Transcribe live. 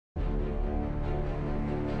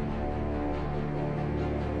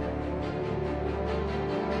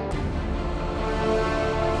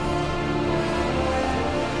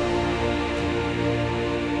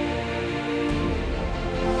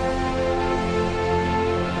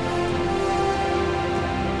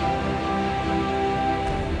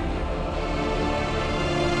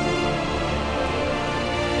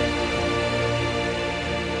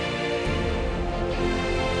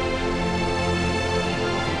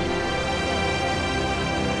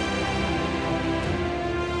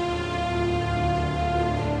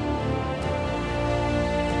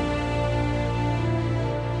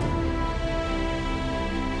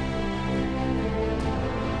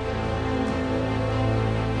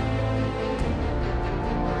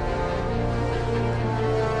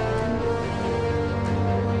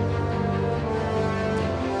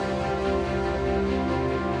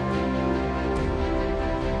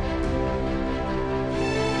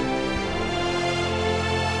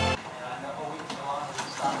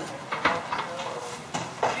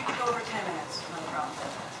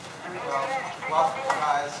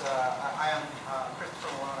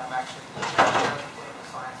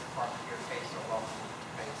department here, face or welcome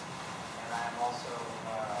face. And I am also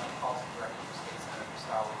policy director for State Senator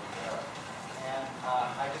Gustavo Rivera. And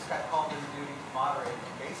I just got called into duty to moderate.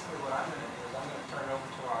 And basically what I'm going to do is I'm going to turn it over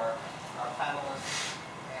to our panelists.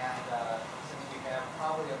 And since we have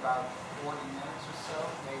probably about 40 minutes or so,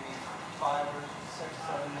 maybe 5 or 6,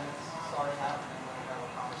 7 minutes starting out, and then we'll have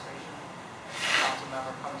a conversation. And the council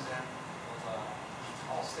member comes in, we'll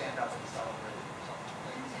all stand up and celebrate or something.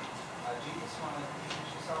 G, you just want to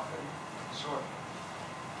introduce yourself? Sure.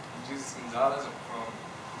 I'm Jesus Gonzalez. I'm from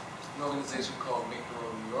an organization called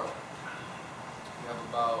Netroots New York. We have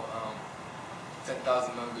about 10,000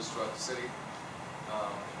 members throughout the city.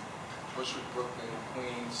 Bushwick, Brooklyn,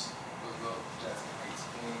 Queens, Roosevelt, Jackson Heights,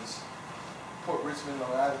 Queens, Port Richmond,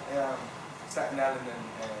 Long Island, Staten Island,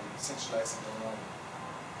 and centralized in Long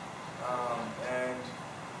Island. And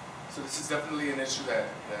so this is definitely an issue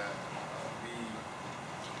that we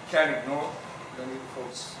can't ignore. Many of the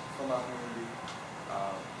folks from our community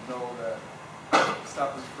know that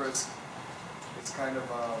Stop and Frisk is kind of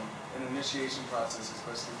an initiation process,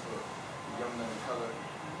 especially for young men of color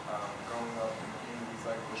growing up in communities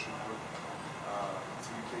like Bushwick, to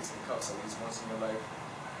be placed in cuffs at least once in your life,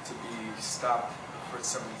 to be stopped for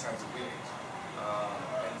several times a week.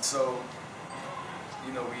 And so,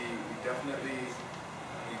 you know, we definitely,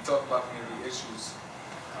 when we talk about community issues,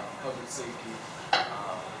 public safety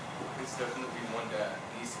is definitely one that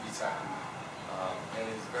needs to be tackled, and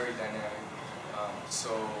is very dynamic.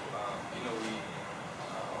 You know,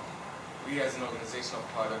 we as an organization are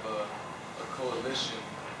part of a coalition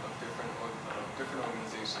of different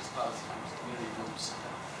organizations, policy groups, community groups.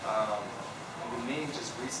 And the name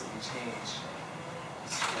just recently changed.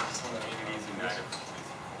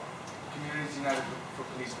 Communities United for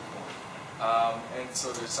Police Reform. And so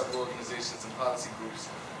there's several organizations and policy groups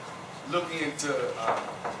looking into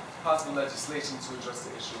possible legislation to address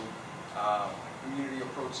the issue, community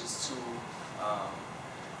approaches to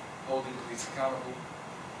holding police accountable.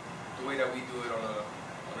 The way that we do it on a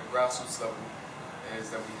grassroots level is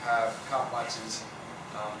that we have cop watches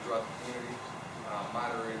throughout the community,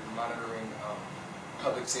 monitoring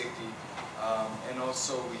public safety, and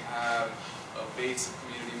also we have a base of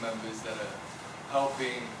community members that are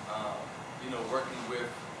helping, you know, working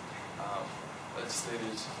with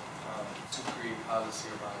legislators to create policy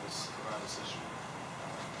around this issue.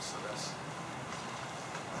 So that's.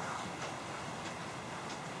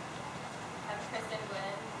 I'm Kristen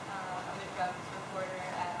Gwynne. I'm a drugs reporter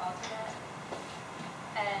at Alternet.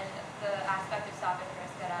 And the aspect of stop and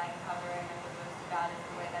frisk that I uncover and know the most about is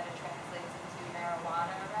the way that it translates into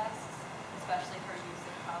marijuana arrests, especially for youth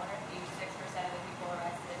of color. 86% of the people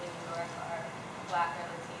arrested in New York are Black or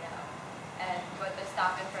Latino. And what the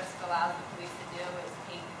stop and frisk allows the police to do is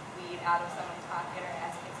take weed out of someone's pocket or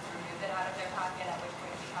ask kids to remove it out of their pocket, at which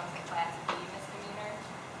point it becomes a Class B misdemeanor.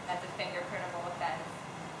 That's a fingerprintable offense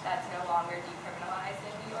that's no longer decriminalized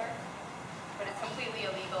in New York. But it's completely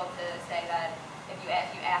illegal to say that if you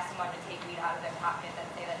ask someone to take weed out of their pocket, then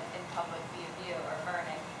say that it's in public view or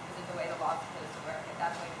burning, because it's the way the law is supposed to work. At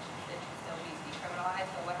that point, it should still be decriminalized.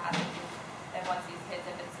 But what happens is that once these kids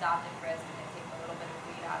have been stopped and frisked and they take a little bit of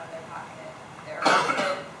weed out of their pocket, they're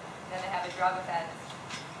arrested, then they have a drug offense.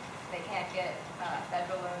 They can't get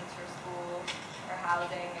federal loans for school or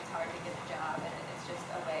housing. It's hard to get a job, and it's just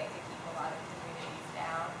a way to keep a lot of communities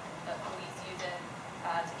down. The police use it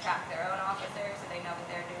to track their own officers, so they know what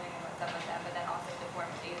they're doing and what's up with them, but then also to form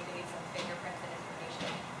a database of fingerprints and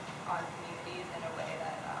information on communities in a way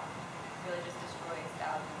that really just destroys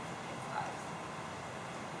thousands of kids' lives.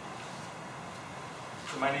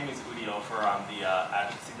 So my name is Udi Ofer. I'm the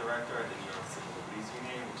Advocacy Director at the New York Civil Liberties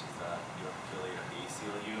Union, which is the New York affiliate of the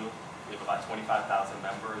ACLU. We have about 25,000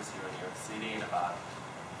 members here in New York City and about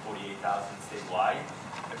 48,000 statewide.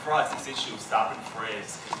 And for us, this issue of stop and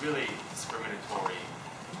frisk is really discriminatory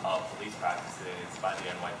police practices by the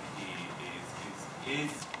NYPD is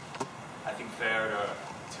I think, fair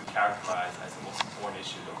to characterize as the most important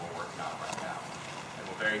issue that we're working on right now. And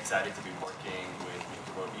we're very excited to be working with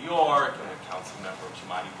Netroots New York and with Councilman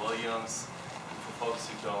Jumaane Williams. And for folks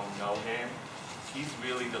who don't know him, he's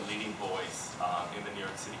really the leading voice in the New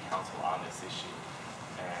York City Council on this issue,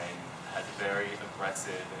 and has a very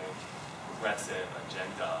aggressive and progressive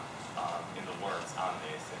agenda in the works on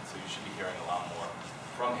this, and so you should be hearing a lot more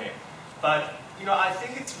from him. But, you know, I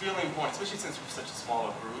think it's really important, especially since we're such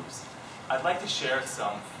smaller groups, I'd like to share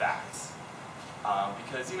some facts.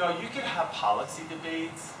 Because, you know, you can have policy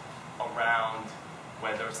debates around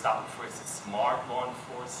whether stop and frisk is smart law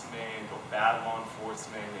enforcement or bad law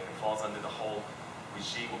enforcement, and it falls under the whole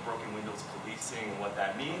regime of broken windows policing and what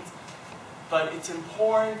that means. But it's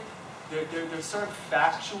important there's certain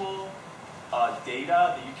factual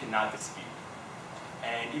data that you cannot dispute.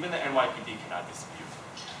 And even the NYPD cannot dispute.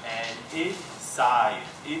 And it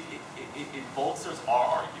bolsters our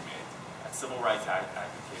argument as civil rights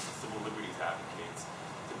advocates, as civil liberties advocates,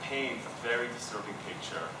 to paint a very disturbing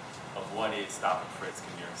picture of what is stop and frisk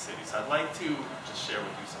in New York City. So I'd like to just share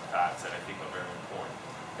with you some facts that I think are very important,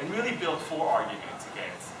 and really build 4 arguments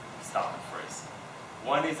against stop and frisk.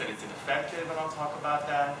 One is that it's ineffective, and I'll talk about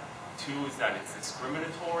that. 2 is that it's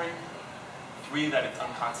discriminatory. 3, that it's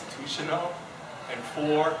unconstitutional. And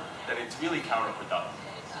 4, that it's really counterproductive.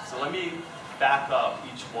 So let me back up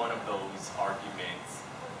each one of those arguments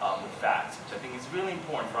with facts, which I think is really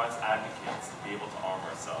important for us advocates to be able to arm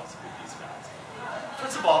ourselves with these facts.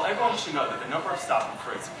 First of all, everyone should know that the number of stop and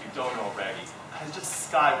frisks, if you don't already, has just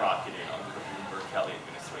skyrocketed under the Bloomberg-Kelly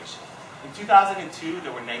administration. In 2002,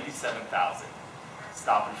 there were 97,000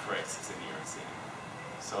 stop and frisks in New York City.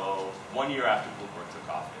 So 1 year after Bloomberg took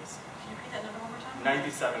office. Can you repeat that number one more time?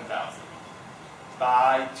 97,000.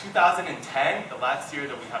 By 2010, the last year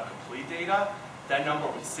that we have complete data, that number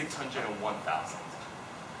was 601,000.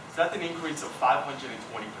 So that's an increase of 520%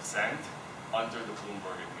 under the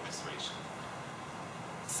Bloomberg administration.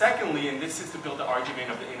 Secondly, and this is to build the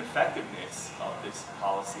argument of the ineffectiveness of this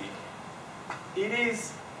policy, it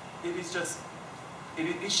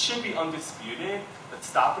should be undisputed that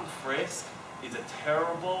stop and frisk is a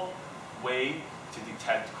terrible way to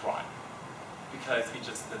detect crime, because it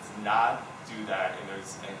just does not do that,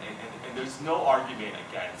 and there's no argument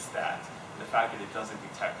against that, the fact that it doesn't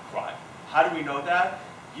detect crime. How do we know that?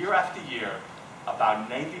 Year after year, about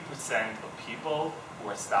 90% of people who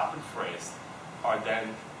are stop and frisked are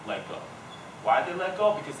then let go. Why are they let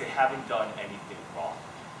go? Because they haven't done anything wrong.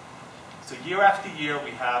 So year after year,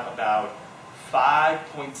 we have about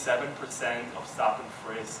 5.7% of stop and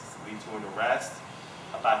frisks lead to an arrest.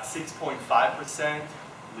 About 6.5%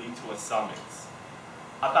 lead to a summons.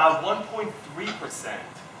 About 1.3%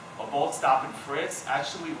 of all stop and frisks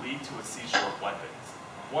actually lead to a seizure of weapons.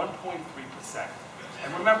 1.3%.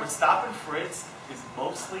 And remember, stop and frisk is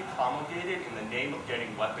mostly promulgated in the name of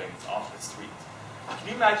getting weapons off the street. Can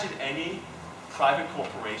you imagine any private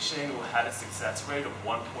corporation who had a success rate of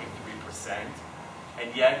 1.3%,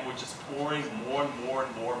 and yet we're just pouring more and more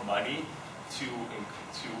and more money to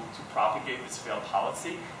propagate this failed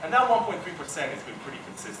policy? And that 1.3% has been pretty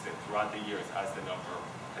consistent throughout the years as the number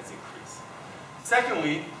has increased.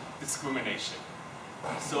 Secondly, discrimination.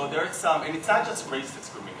 So there's some, and it's not just race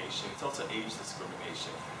discrimination, it's also age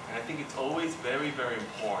discrimination. And I think it's always very, very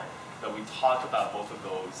important that we talk about both of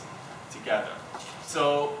those together.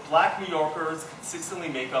 So Black New Yorkers consistently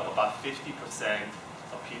make up about 50%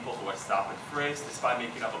 of people who are stop and frisked, despite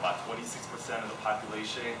making up about 26% of the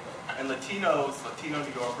population. And Latino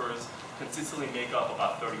New Yorkers consistently make up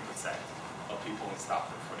about 30% of people in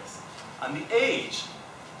stop and frisk. On the age,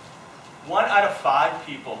 1 out of 5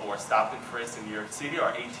 people who are stopped and frisked in New York City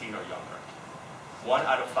are 18 or younger. 1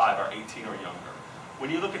 out of 5 are 18 or younger.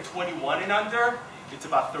 When you look at 21 and under, it's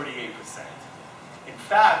about 38%. In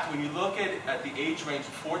fact, when you look at the age range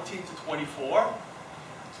 14 to 24,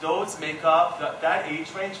 those make up, that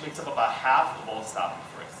age range makes up about half of all stop and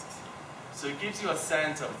frisks. So it gives you a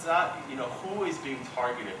sense of, it's not, who is being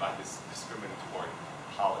targeted by this discriminatory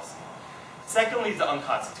policy. Secondly, it's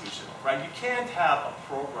unconstitutional, right? You can't have a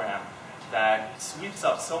program that sweeps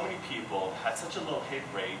up so many people, has such a low hit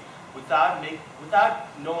rate, without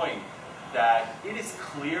knowing that it is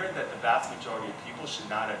clear that the vast majority of people should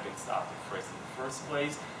not have been stopped and frisked in the first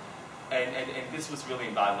place. And this was really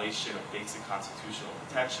in violation of basic constitutional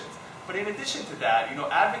protections. But in addition to that,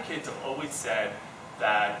 advocates have always said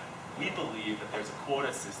that we believe that there's a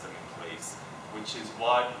quota system in place, which is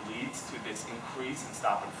what leads to this increase in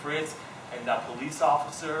stop and frisk, and that police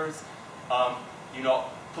officers,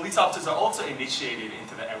 police officers are also initiated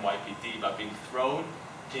into the NYPD by being thrown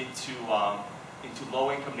into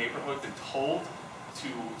low-income neighborhoods and told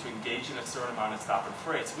to engage in a certain amount of stop and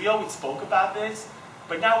frisk. We always spoke about this,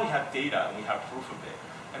 but now we have data and we have proof of it.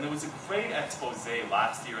 And there was a great expose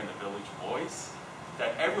last year in the Village Voice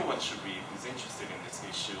that everyone should read who's interested in this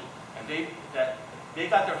issue. And they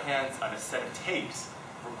got their hands on a set of tapes,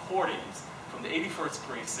 recordings from the 81st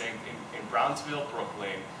Precinct in Brownsville,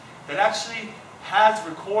 Brooklyn, that actually has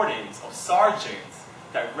recordings of sergeants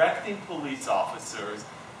directing police officers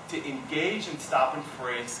to engage in stop and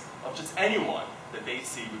frisk of just anyone that they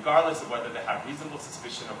see, regardless of whether they have reasonable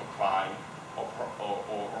suspicion of a crime or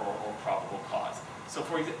probable cause. So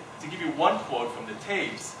to give you one quote from the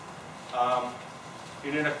tapes,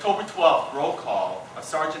 in an October 12th roll call, a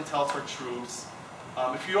sergeant tells her troops,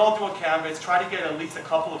 If you all do a canvas, try to get at least a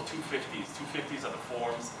couple of 250s. 250s are the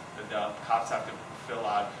forms that the cops have to fill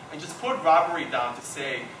out. And just put robbery down to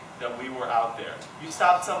say that we were out there. You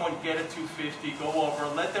stop someone, get a 250, go over,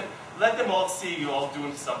 let them all see you all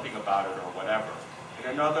doing something about it or whatever. In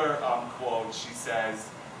another quote, she says,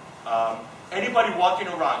 anybody walking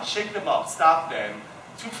around, shake them up, stop them,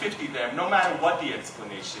 250 them, no matter what the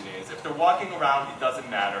explanation is. If they're walking around, it doesn't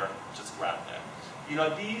matter, just grab them. You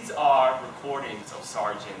know, these are recordings of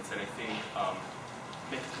sergeants that I think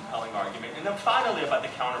make a compelling argument. And then finally about the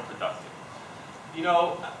counterproductive. You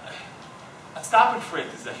know, a stop and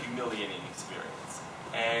frisk is a humiliating experience.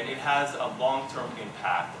 And it has a long-term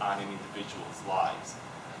impact on an individual's lives.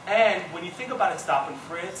 And when you think about a stop and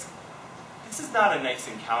frisk, this is not a nice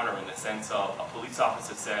encounter in the sense of a police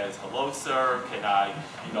officer says, hello sir, can I,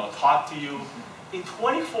 talk to you? In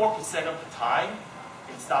 24% of the time,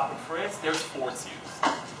 in stop and frisk, there's force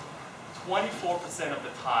use. 24% of the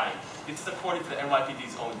time. This is according to the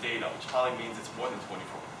NYPD's own data, which probably means it's more than 24%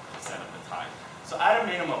 of the time. So at a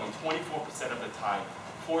minimum, in 24% of the time,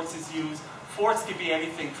 force is used. Force could be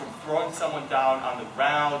anything from throwing someone down on the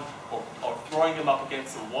ground, or throwing them up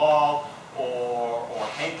against a wall, or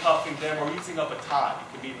handcuffing them, or using a baton.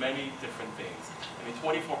 It can be many different things. I mean,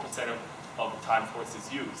 24% of the time force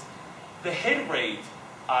is used. The hit rate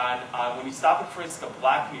on when you stop and frisk a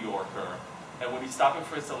black New Yorker, and when you stop and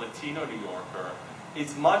frisk a Latino New Yorker,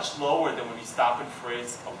 is much lower than when you stop and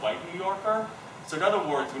frisk a white New Yorker. So in other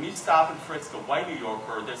words, when you stop and frisk a white New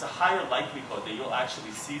Yorker, there's a higher likelihood that you'll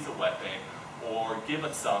actually seize a weapon, or give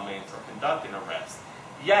a summons, or conduct an arrest.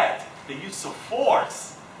 Yet, the use of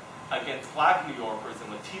force against black New Yorkers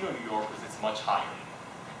and Latino New Yorkers is much higher,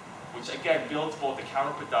 which again builds both the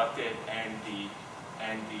counterproductive and the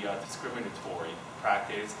discriminatory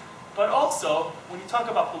practice. But also, when you talk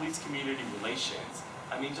about police-community relations,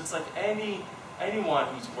 I mean, just like anyone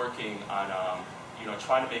who's working on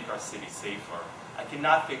trying to make our city safer, I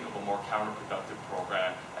cannot think of a more counterproductive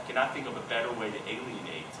program. I cannot think of a better way to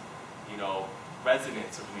alienate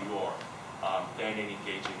residents of New York than in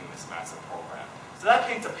engaging in this massive program. So that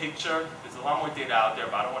paints a picture. There's a lot more data out there,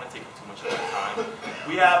 but I don't want to take up too much of my time.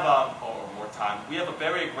 We have, we have a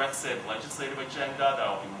very aggressive legislative agenda that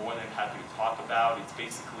I'll be more than happy to talk about. It's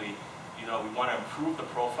basically, we want to improve the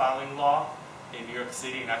profiling law in New York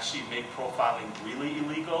City and actually make profiling really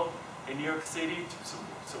illegal in New York City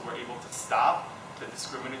so we're able to stop the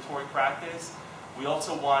discriminatory practice. We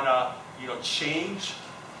also want to, change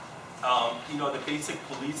the basic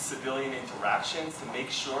police-civilian interactions to make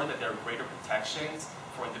sure that there are greater protections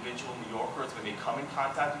for individual New Yorkers when they come in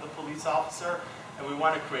contact with a police officer. And we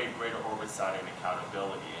want to create greater oversight and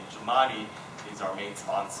accountability. And Jumaane is our main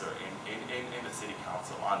sponsor in the City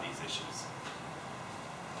Council on these issues.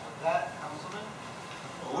 With that, Councilman?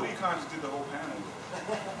 Well, Udi kind of just did the whole panel with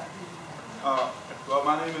it. Well,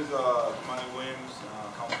 my name is Jumaane Williams,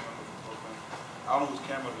 Councilman of Brooklyn. I don't know whose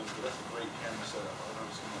camera it is, but that's a great camera setup. I've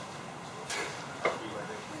never seen that.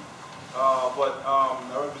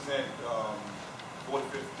 I represent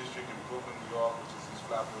 45th District in Brooklyn, New York, which is these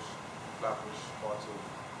flatbush parts of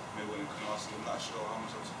Midway and Canarsie. I'm not sure how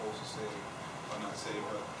much I'm supposed to say or not say,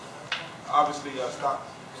 but obviously stop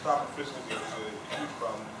and frisk is a huge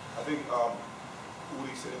problem. I think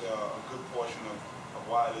Udi said a good portion of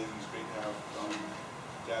why it is, and it's great to have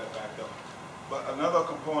data backed up. But another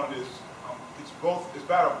component is it's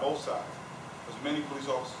bad on both sides, because many police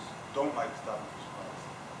officers don't like to stop and frisk cars.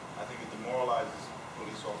 I think it demoralizes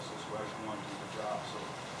police officers who actually want to do the job. So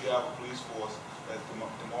you have a police force that's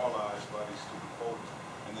demoralized by these stupid quotas,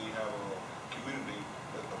 and then you have a community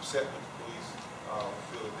that's upset with the police,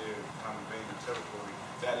 feel that they're kind of invading territory.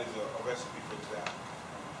 That is a recipe for disaster.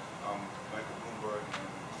 Michael Bloomberg and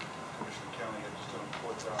Commissioner Kelly have just done a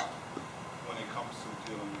poor job when it comes to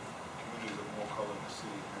dealing with communities of more color in the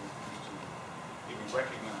city, and to even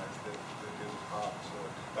recognize that there's a problem. So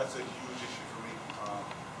that's a huge issue for me.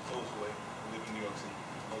 Closely, I live in New York City.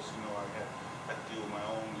 Most of you know I had to deal with my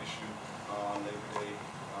own issue on Labor Day,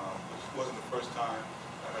 which wasn't the first time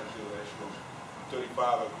I had to deal with that issue. I'm 35.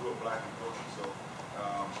 I grew up black in Brooklyn, so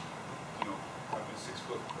I've been 6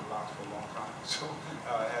 foot the locks for a long time, so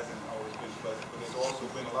it hasn't always been pleasant. But there's also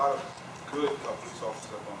been a lot of good police officers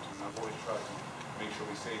I've bumped into, and I've always tried to make sure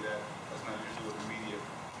we say that. That's not usually what the media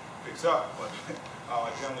picks up, but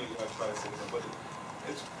I generally try to say that. But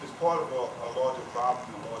it's part of a larger problem,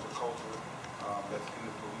 a larger culture that's in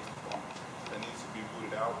the police department that needs to be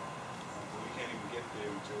rooted out. But we can't even get there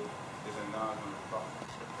until there's an acknowledgement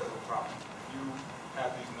of the problem. If you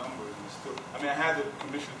have these numbers, and it's still, I mean, I had the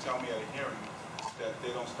commissioner tell me at a hearing that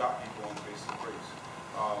they don't stop people on the basis of race.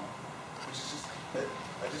 which is just,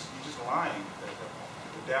 you're just lying.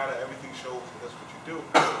 The data, everything shows that that's what you do.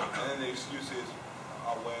 And then the excuse is,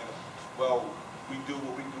 well, we do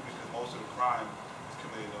what we do because most of the crime is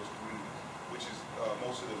committed in those communities, which is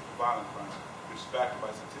most of the violent crime, which is backed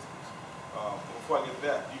by statistics. But before I get to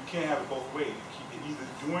that, you can't have it both ways. You're either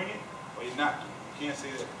doing it or you're not doing it. You can't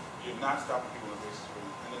say that you're not stopping people on a racist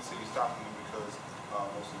rate and then say you're stopping them because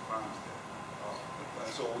most of the crime is there.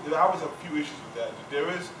 And so I always have a few issues with that.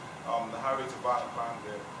 There is the high rates of violent crime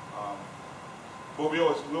there. But we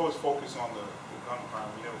always focus on the gun crime.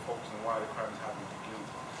 We never focus on why the crime is happening to begin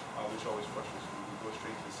with, which always frustrates me. We go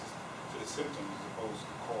straight to the symptoms as opposed to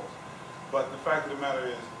the cause. But the fact of the matter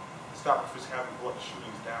is, the stop and frisk haven't brought the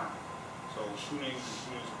shootings down. So shootings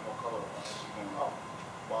with more color are actually going up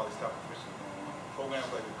while the stop and frisk is going on. Programs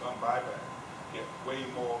like the gun buyback get way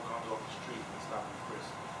more guns off the street than stop and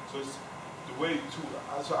frisk. So it's the way to.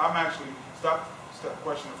 So I'm actually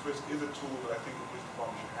question and frisk is a tool that I think the police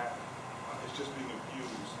department should have. It's just being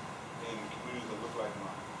abused in communities that look like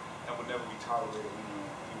mine and would never be tolerated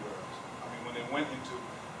anywhere else. I mean, when they went into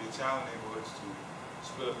the Italian neighborhoods to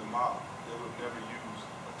split up the mob, they would have never used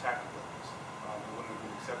a tactic like this. It wouldn't have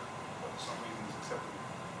been acceptable, but for some reason it's acceptable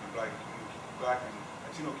in black and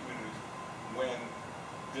Latino communities when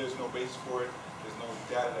there's no basis for it, there's no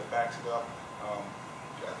data that backs it up.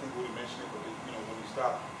 I think Udi mentioned it, but when you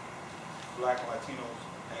stop black and Latinos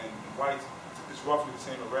and whites, it's roughly the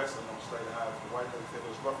same arrest. I know it's slightly higher for white, like I said,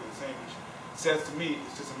 but it's roughly the same, which says to me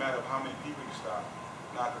it's just a matter of how many people you stop,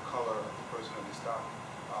 not the color of the person that you stop.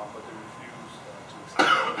 But they refuse to accept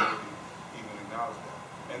that, even acknowledge that.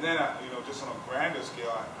 And then, just on a grander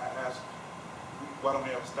scale, I asked, why don't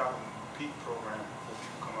we have a stop and peep program for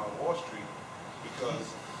people coming out of Wall Street?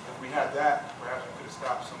 Because if we had that, perhaps we could have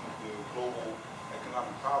stopped some of the global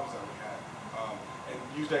economic problems that we had. And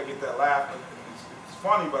usually I get that laugh. It's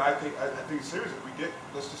funny, but I think it's serious. If we did,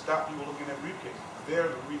 let's just stop people looking at briefcases. They're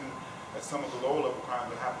the reason that some of the lower level crimes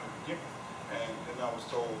that happened to begin with. And then I was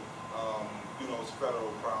told, it's a federal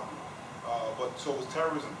problem. But so was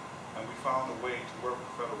terrorism. And we found a way to work with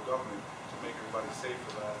the federal government to make everybody safe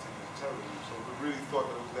for the last 10 years of terrorism. So if we really thought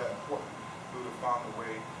that it was that important, we would have found a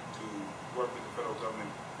way to work with the federal government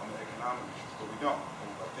on the economic issues. But we don't.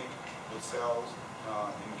 I think what sells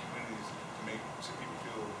in communities to make people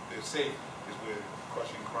feel they're safe is we're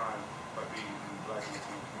crushing crime by being in the black and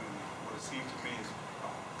Latino community. What it seems to me is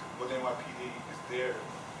what the NYPD is there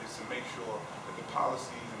is to make sure that the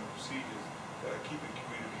policies and the procedures that are keeping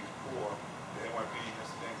communities poor, the NYPD has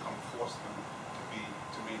to then come force them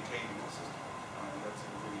to maintain the system. And that's a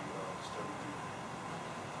really disturbing thing.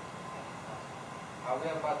 We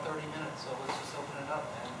have about 30 minutes, so let's just open it up.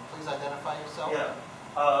 And please identify yourself. Yeah.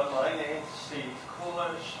 My name's Steve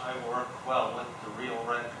Coolish. I work with the Real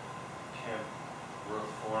Rent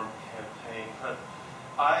Reform Campaign. But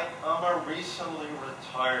I'm a recently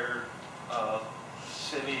retired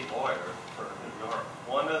city lawyer for New York.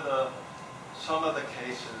 Some of the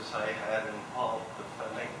cases I had involved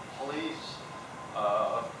defending police.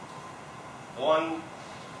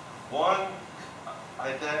 One,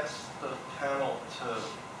 I'd asked the panel to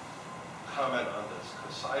comment on this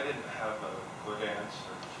because I didn't have a good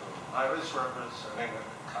answer to it. I was representing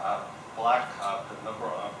a cop, black cop in the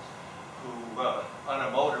Bronx, who on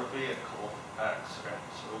a motor vehicle accident,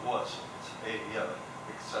 so it wasn't a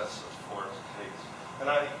excessive force case. And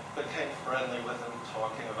I became friendly with him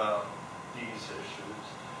talking about these issues.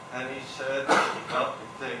 And he said,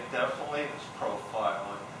 they definitely is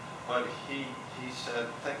profiling, but he said,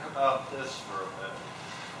 think about this for a minute.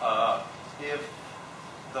 If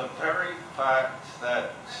the very fact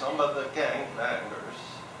that some of the gangbangers,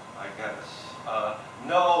 I guess,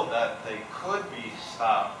 know that they could be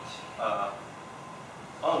stopped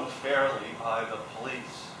unfairly by the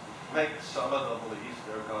police, makes some of them leave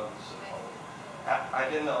their guns at home. I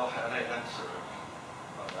didn't know how to answer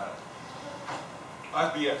on that.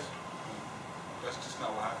 That's BS. That's just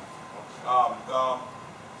not what happened.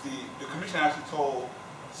 The commission actually told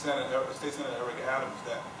State Senator Eric Adams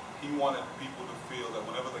that he wanted people to feel that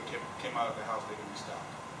whenever they came out of the house, they could be stopped.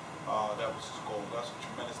 That was his goal. That's a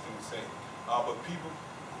tremendous thing to say. But people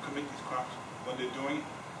who commit these crimes, when they're doing it,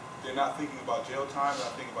 they're not thinking about jail time, they're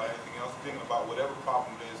not thinking about anything else, they're thinking about whatever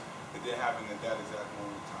problem it is that they're having at that exact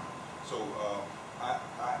moment in time. So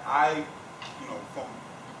from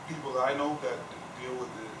people that I know that deal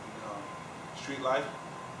with the street life,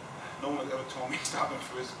 no one has ever told me stop and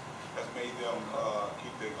frisk has made them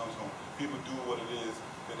keep their guns home. People do what it is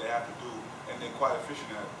that they have to do, and they're quite efficient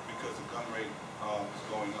at it because the gun rate is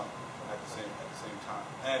going up at the same time.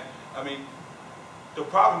 And I mean, the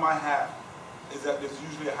problem I have is that there's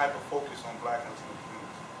usually a hyper focus on black and Latino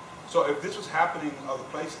communities. So if this was happening in other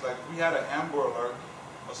places, like if we had an Amber Alert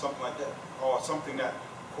or something like that, or something that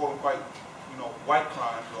quote unquote, white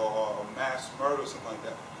crimes or mass murder or something like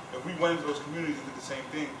that, if we went into those communities and did the same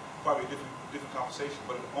thing, probably a different conversation.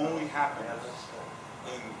 But it only happens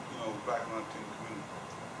in Black and Latino community.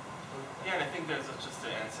 Yeah, and I think there's just to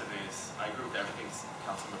answer this, I agree with everything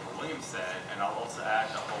Councilmember Williams said, and I'll also add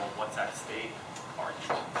the whole what's at stake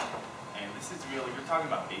argument. And this is really, you're talking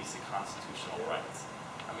about basic constitutional rights.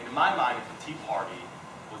 I mean, in my mind, if the Tea Party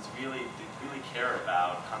did really care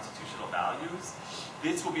about constitutional values,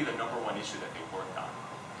 this will be the #1 issue that they worked on.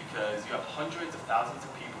 Because you have hundreds of thousands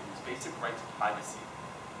of people whose basic right to privacy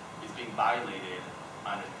is being violated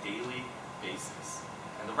on a daily basis.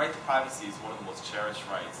 And the right to privacy is one of the most cherished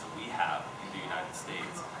rights that we have in the United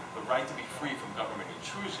States. The right to be free from government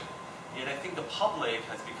intrusion. Yet I think the public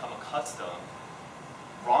has become accustomed,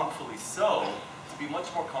 wrongfully so, to be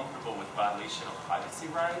much more comfortable with violation of privacy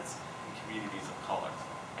rights in communities of color.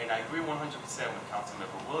 And I agree 100% with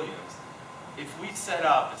Councilmember Williams. If we set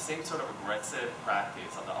up the same sort of aggressive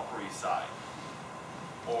practice on the Upper East Side,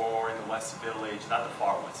 or in the West Village, not the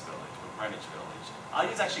far West Village, but Greenwich Village. I'll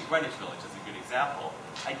use actually Greenwich Village as a good example.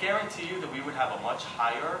 I guarantee you that we would have a much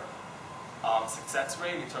higher success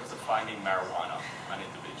rate in terms of finding marijuana on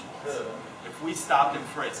individuals. If we stopped and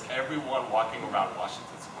frisked everyone walking around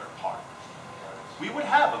Washington Square Park, we would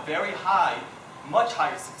have a very high, much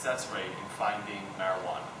higher success rate in finding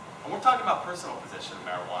marijuana. And we're talking about personal possession of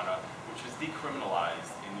marijuana, which was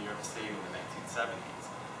decriminalized in New York State in the 1970s.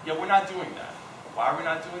 Yet we're not doing that. Why are we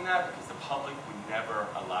not doing that? Because the public would never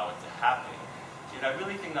allow it to happen. Yet I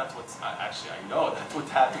really think that's what's, actually I know that's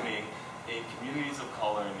what's happening in communities of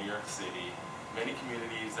color in New York City, many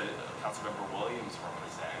communities that Councilmember Williams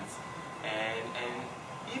represents. And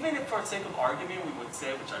even if for the sake of argument we would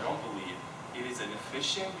say, which I don't believe, it is an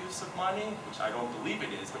efficient use of money, which I don't believe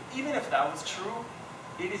it is, but even if that was true,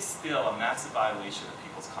 it is still a massive violation of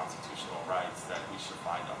people's constitutional rights that we should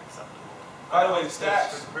find unacceptable. By the way, the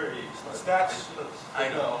stats, I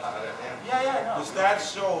know. Yeah, I know. The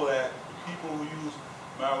stats show that people who use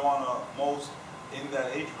marijuana most in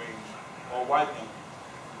that age range are white young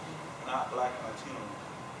people, not Black and Latino,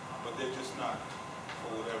 but they're just not,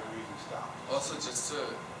 for whatever reason, stopped. Also, just to,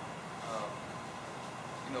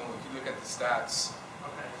 if you look at the stats,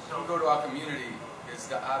 if you go to our community, it's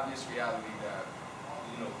the obvious reality that,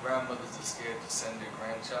 grandmothers are scared to send their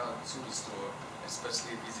grandchild to the store,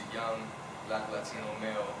 especially if he's a young Black Latino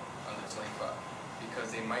male under 25,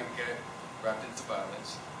 because they might get wrapped into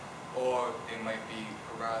violence, or they might be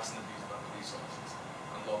harassed and abused by police officers,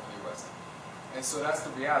 unlawfully arrested. And so that's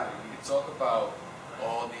the reality. We can talk about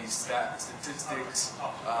all these statistics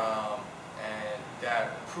and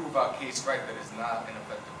that prove our case right that it's not an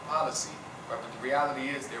effective policy, right? But the reality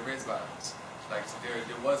is there is violence. Like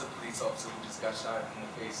there was a police officer who just got shot in the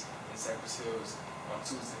face in Cypress Hills on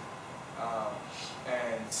Tuesday.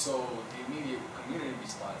 And so the immediate community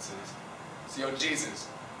response is, so yo, Jesus,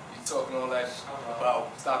 you talking all that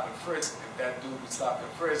about stop and frisk. If that dude would stop and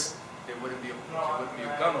frisk, there wouldn't be a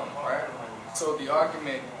gun on him, right? So the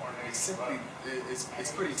argument is simply,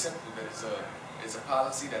 it's pretty simple that it's a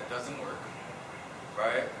policy that doesn't work,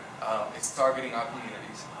 right? It's targeting our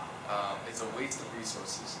communities. It's a waste of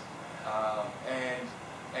resources.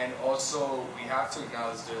 And also we have to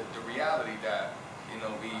acknowledge the reality that,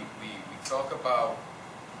 we talk about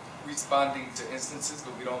responding to instances,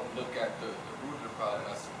 but we don't look at the root of the problem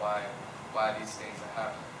as to why these things are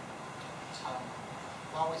happening.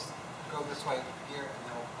 We'll always go this way here and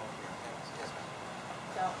then we'll go here. Yes, ma'am.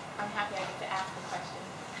 So I'm happy I get to ask the question.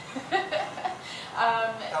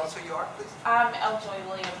 Tell us who you are, please. I'm Joy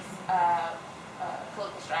Williams,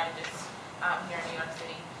 political strategist here in New York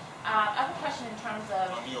City. I have a question in terms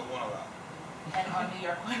of... On New York One Around. And on New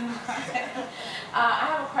York One. I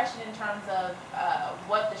have a question in terms of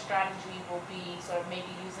what the strategy will be, sort of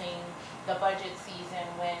maybe using the budget season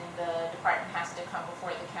when the department has to come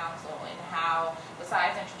before the council, and how,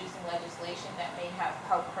 besides introducing legislation that may have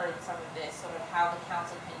helped curb some of this, sort of how the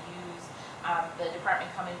council can use the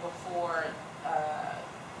department coming before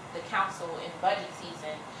the council in budget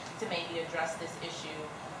season to maybe address this issue,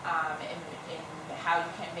 and how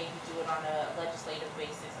you can maybe do it on a legislative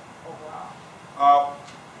basis overall.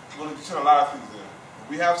 Well, you said a lot of things there.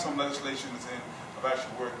 We have some legislation that's in. I've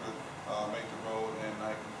actually worked with Make the Road, and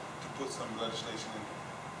I can put some legislation in,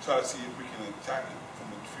 try to see if we can attack it from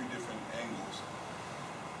a few different angles.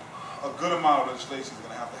 A good amount of legislation is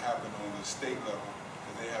going to have to happen on the state level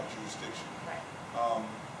because they have jurisdiction. Right.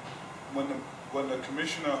 When the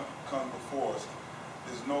commissioner comes before us,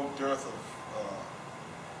 there's no dearth of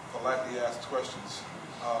politely asked questions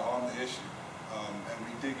on the issue. and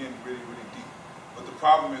we dig in really, really deep. But the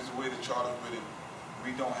problem is the way the charter is written,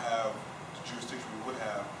 we don't have the jurisdiction we would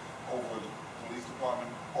have over the police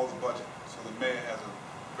department or the budget. So the mayor has a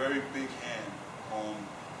very big hand on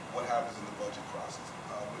what happens in the budget process,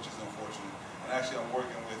 which is unfortunate. And actually, I'm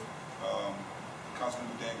working with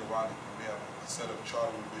Councilman Udi Ofer. We have a set of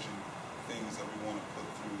charter revision things that we want to put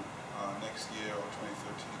through next year or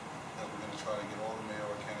 2013 that we're going to try to get all the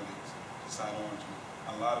mayoral candidates to sign on to.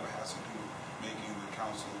 And a lot of it has to do with making the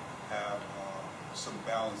council have some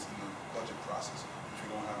balance in the budget process, which we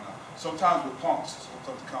don't have now. Sometimes we're punks.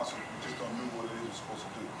 Sometimes the council, we just don't do what it is we're supposed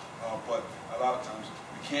to do. But a lot of times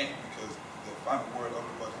we can't because the final word of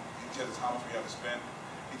the budget, he tells us how much we have to spend.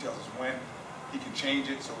 He tells us when. He can change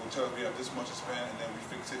it, so we'll tell us we have this much to spend, and then we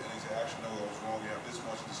fix it, and he says, actually, no, that was wrong. We have this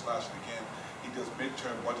much to slash it again. He does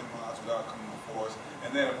midterm budget mods without coming before us.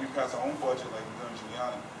 And then if we pass our own budget, like we've done in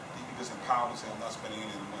Jumaane, he can just empower us and say, I'm not spending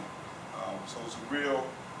any of the money. So it's a real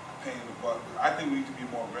pain in the butt. I think we need to be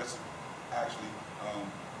more aggressive, actually.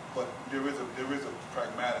 But there is a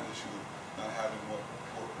pragmatic issue of not having what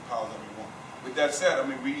powers that we want. With that said, I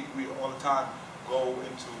mean, we all the time go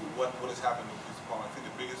into what has happened in the police department. I think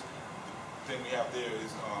the biggest thing we have there is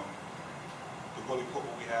the bully pulpit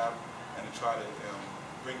we have, and to try to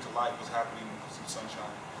bring to light what's happening with some sunshine.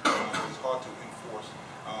 It's hard to enforce,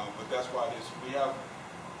 but that's why we have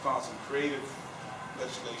found some creative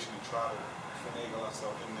legislation to try to finagle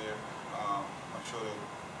ourselves in there. I'm sure that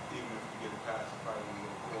even if we get it passed, it's probably going to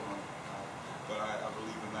get a court on it. But I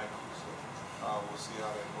believe in Netroots, so we'll see how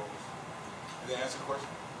that goes. Did that answer the question?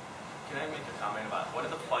 Can I make a comment about one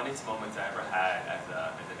of the funnest moments I ever had as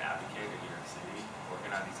an advocate in New York City,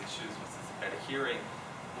 working on these issues, was at a hearing.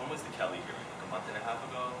 When was the Kelly hearing? Like a month and a half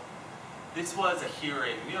ago? This was a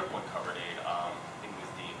hearing, New York One covered it, I think it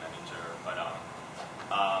was the manager, but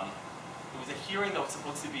it was a hearing that was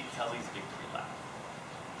supposed to be Kelly's victory lap.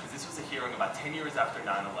 Because this was a hearing about 10 years after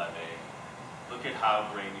 9/11. Look at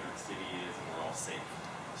how great New York City is and we're all safe.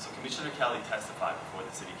 So Commissioner Kelly testified before the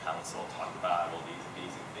city council, talked about all these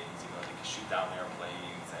amazing things, you know, they could shoot down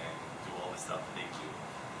airplanes and do all the stuff that they do.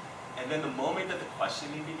 And then the moment that the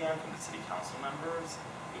questioning began from the city council members,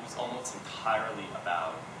 it was almost entirely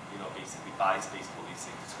about, you know, basically bias-based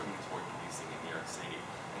policing, discriminatory policing in New York City.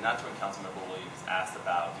 And that's when Councilmember Williams asked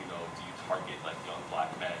about, you know, do you target like young black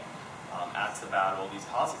men? Asked about all these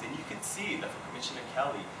policies. And you could see that for Commissioner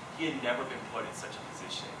Kelly, he had never been put in such a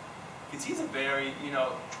position. Because he's a very, you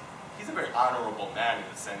know, he's a very honorable man in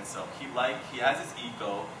the sense of he has his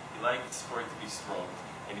ego, he likes for it to be stroked,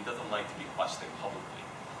 and he doesn't like to be questioned publicly.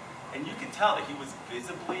 And you can tell that he was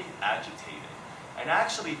visibly agitated. And I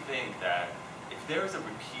actually think that if there is a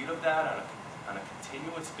repeat of that on a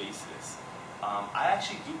continuous basis, I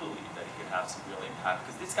actually do believe that he could have some real impact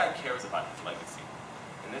because this guy cares about his legacy.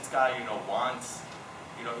 And this guy, you know, wants,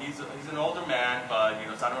 you know, he's an older man, but, you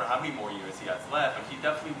know, so I don't know how many more years he has left, but he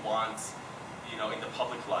definitely wants, you know, in the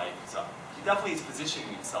public life, so he definitely is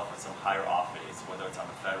positioning himself for some higher office, whether it's on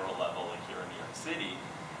the federal level or here in New York City.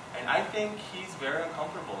 And I think he's very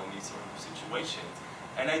uncomfortable in these sort of situations.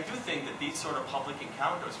 And I do think that these sort of public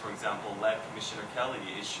encounters, for example, led Commissioner Kelly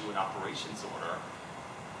to issue an operations order,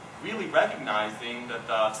 really recognizing that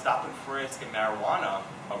the stop and frisk and marijuana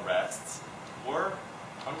arrests were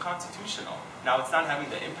unconstitutional. Now, it's not having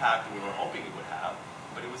the impact we were hoping it would have,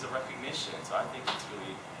 but it was a recognition. So I think it's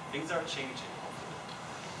really, things are changing, hopefully.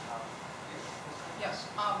 Yes,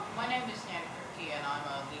 my name is Netroots, and I'm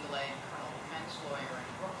a legal aid criminal defense lawyer in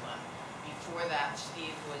Brooklyn. Before that,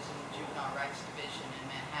 Steve was in the Juvenile Rights Division in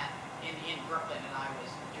Manhattan, in Brooklyn, and I was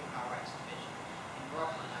in the Juvenile Rights Division in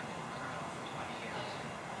Brooklyn. I've been a criminal for 20 years in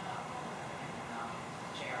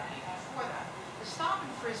JRD before that. The stop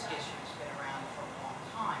and frisk issue has been around for a long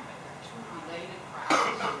time, but there are two related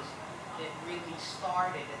practices that really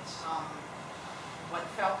started at what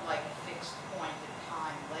felt like a fixed point in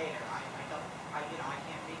time later. I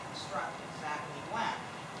can't reconstruct exactly when.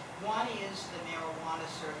 One is the marijuana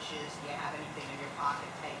searches. Do you have anything in your pocket?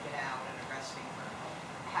 Take it out, and arresting for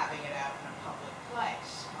having it out in a public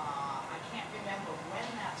place. I can't remember when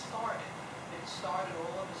that started, but it started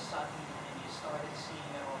all of a sudden, and you started seeing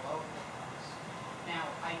it all over the place. Now,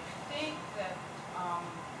 I think that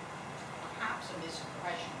perhaps a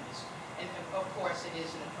misimpression is, and of course it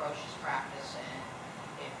is an atrocious practice, and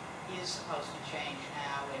it is supposed to change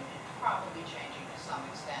now, and it's probably changing to some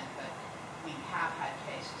extent, but we have had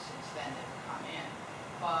cases since then that have come in.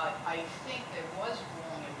 But I think there was a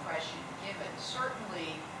wrong impression given.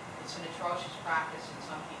 Certainly, it's an atrocious practice and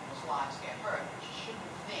some people's lives get hurt, but you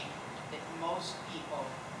shouldn't think that most people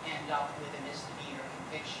end up with a misdemeanor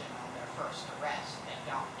conviction on their first arrest. They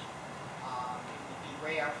don't. It would be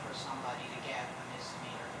rare for somebody to get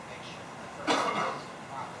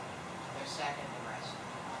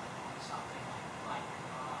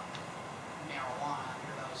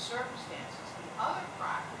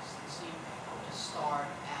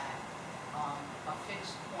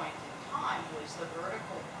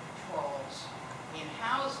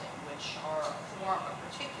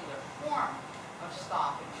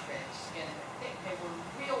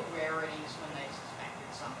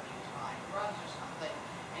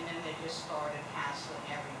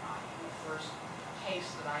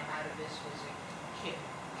I had of this was a kid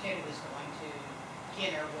who was going to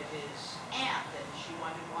dinner with his aunt, and she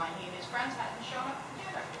wondered why he and his friends hadn't shown up for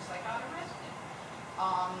dinner because they got arrested.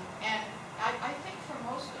 And I think for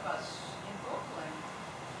most of us in Brooklyn,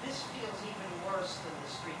 this feels even worse than the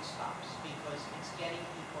street stops because it's getting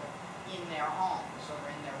people in their homes or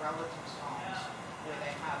in their relatives' homes where they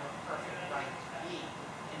have a perfect right to be.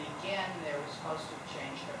 And again, they were supposed to have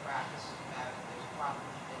changed their practices about it. There's probably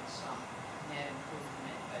been some net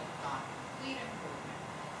improvement, but not complete improvement.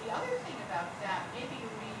 The other thing about that, maybe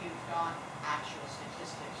you've got actual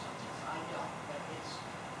statistics on this, I don't, but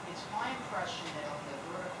it's my impression that on the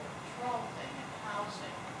vertical patrol thing in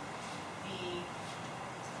housing,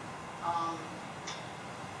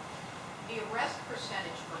 the arrest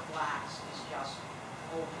percentage for blacks is just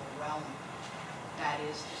overwhelming. That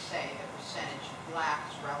is to say, the percentage of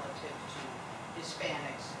blacks relative to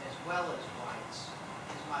Hispanics as well as whites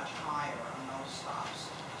is much higher on those stops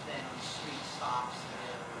than on street stops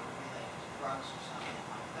that are related to drugs or something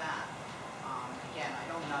like that. Again, I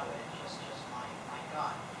don't know it, it's just my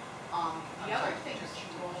gut. The other thing that you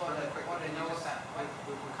ought to know about...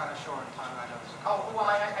 We're kind of short on time, I know there's a Oh, couple.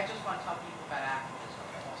 well, I just want to tell people about activism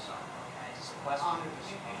also, okay? Is this a question or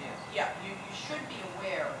just yes? Yeah, you should be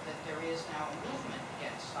aware that there is now a movement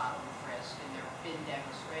against stop and frisk, and there have been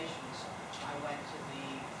demonstrations. I went to the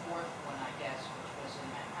fourth one, I guess, which was in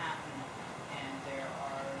Manhattan, and there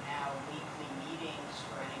are now weekly meetings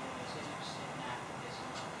for anyone who's interested in activism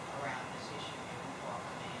around this issue. You can talk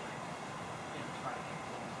to me, and I can try to get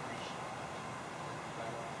more information on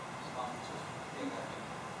it.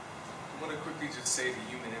 I want to quickly just say the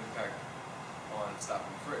human impact on stop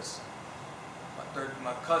and frisk.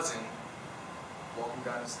 My cousin, walking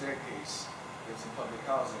down the staircase, lives in public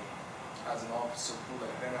housing, has an officer pull a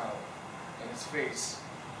gun out in his face.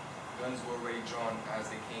 Guns were already drawn as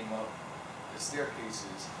they came up the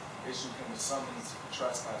staircases, issued him a summons for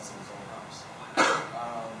trespassing in his own house.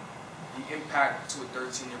 The impact to a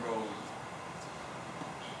 13-year-old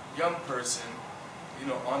young person, you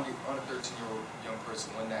know, on a 13-year-old young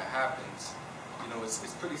person, when that happens, you know, it's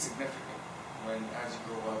pretty significant. When, as you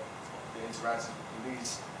grow up, the interactions with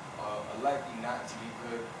police are likely not to be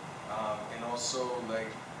good, and also,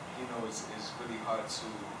 like, you know, it's really hard to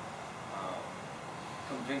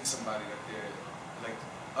convince somebody that they're, like,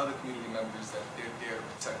 other community members, that they're there to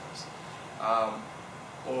protect us.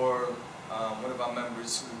 Or one of our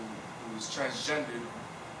members who's transgendered, who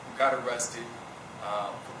got arrested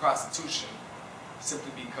for prostitution,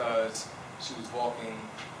 simply because she was walking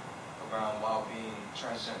around while being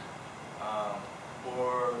transgender.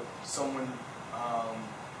 Or someone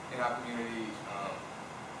in our community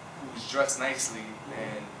who was dressed nicely,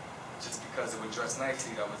 and just because they were dressed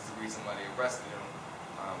nicely, that was the reason why they arrested them,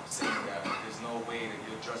 saying that there's no way that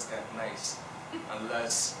you're dressed that nice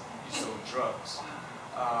unless you sold drugs.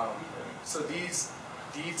 So these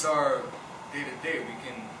are day to day. We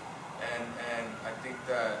can, and I think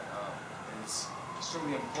that it's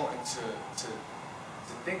extremely important to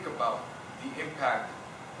think about the impact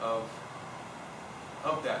of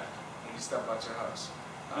that when you step out your house.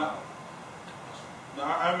 Now,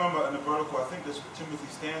 I remember in the vertical, I think this Timothy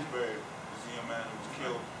Stansbury was the young man who was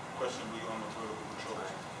killed questionably on the vertical patrol.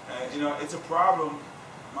 And, you know, it's a problem.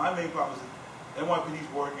 My main problem is that NYPD's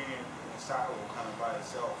working in a silo kind of by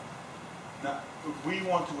itself. Now, if we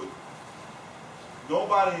want to,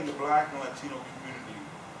 nobody in the black and Latino community,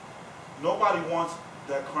 nobody wants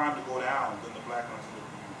that crime to go down than the black and Latino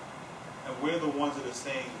community. And we're the ones that are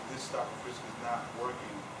saying that this stop and frisk is not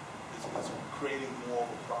working. It's creating more of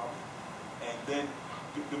a problem. And then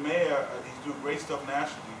the mayor, he's doing great stuff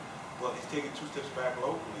nationally, but he's taking 2 steps back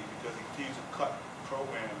locally because he continues to cut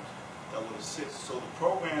programs that would assist. So the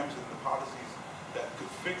programs and the policies that could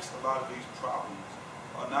fix a lot of these problems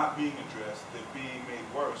are not being addressed. They're being made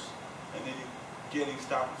worse. And then you're getting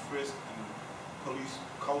stop and frisk and police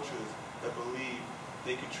cultures that believe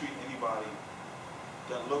they can treat anybody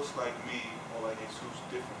that looks like me or like Jesus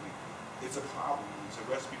differently. It's a problem. It's a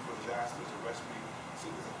recipe for disaster. It's a recipe. It's a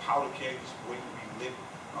powder keg that's waiting to be lit,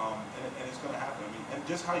 and it's going to happen. I mean, and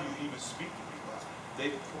just how you even speak to people.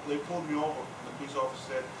 They pulled me over, and the police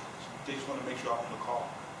officer said they just want to make sure I own the car.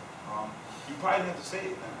 You probably didn't have to say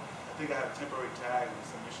it now. I think I had a temporary tag and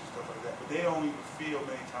some mission stuff like that, but they don't even feel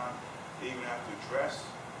many times they even have to address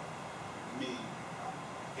me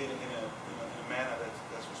in a manner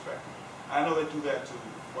that's respectful. I know they do that to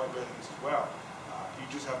white residents as well. You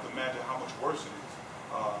just have to imagine how much worse it is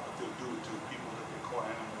if they do it to people that they call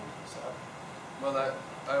animals and stuff. Well, I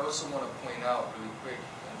also want to point out really quick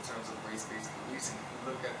in terms of race-based policing, if you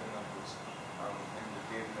look at the numbers and the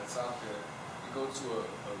data that's out there, you go to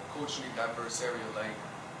a culturally diverse area like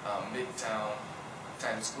Midtown,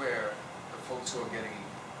 Times Square, the folks who are getting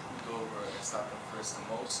pulled over and stopped and frisked the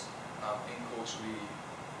most in culturally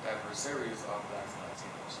diverse areas are Blacks and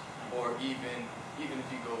Latinos. Or even if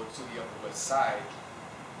you go to the Upper West Side,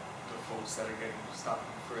 the folks that are getting stopped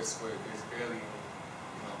and frisked where there's barely any,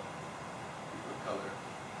 people of color,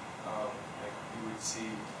 like you would see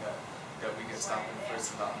that we get stopped and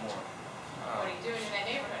frisked a lot more. What are you doing in that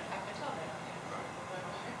neighborhood? I've been told that.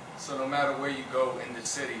 So no matter where you go in the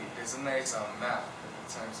city, there's a nice map that the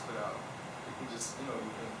Times put out. You can just, you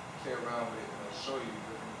can play around with it and it'll show you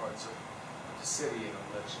different parts of the city and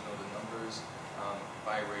it'll let you know the numbers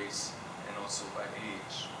by race and also by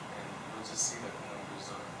age. And you'll just see that the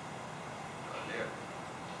numbers are there.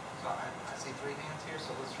 So I see 3 hands here,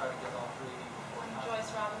 so let's try to get all 3 before I'm now.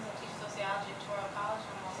 Joyce Robbins. I teach sociology at Touro College.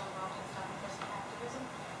 I'm also involved in stop and frisk activism.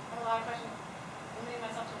 I have a lot of questions. Limiting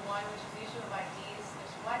myself to one, which is the issue of IDs.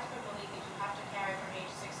 There's widespread belief that you have to carry from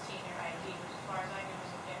age 16 your ID, which as far as I know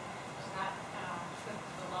is not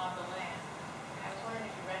the law of the land. And I was wondering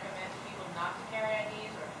if you recommend to people not to carry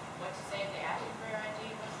IDs or what to say if they ask you for your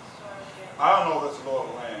ID. What's the story with it? I don't know if that's the law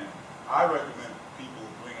of the land. I recommend people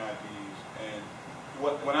bring IDs. And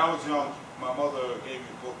when I was young, my mother gave me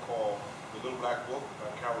a book called The Little Black Book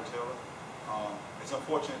by Carol Taylor. It's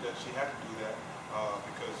unfortunate that she had to do that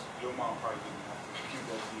because your mom probably didn't have to give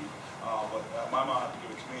that to you. But my mom had to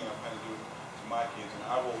give it to me, and I plan to do it to my kids. And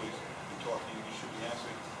I've always been taught you should be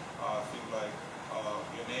answering things like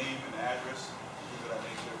your name and address, things of that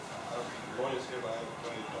nature. I don't think the lawyers here, but I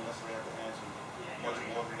don't necessarily have to answer much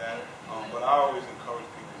more than that. But I always encourage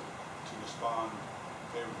people to respond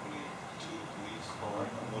favorably to the police or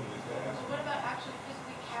what it is they ask. What about actually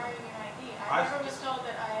physically carrying an ID? I never was told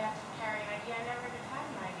that I have to carry an ID. I never even had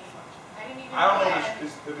an ID. I didn't even I don't know that.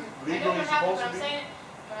 if it's I know legally what happens, supposed to be.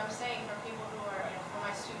 but I'm saying for people who are, for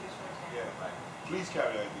my students, for example. Yeah, right. Please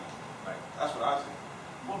carry ID. Right. That's what I say.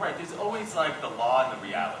 Well, right, there's always like the law and the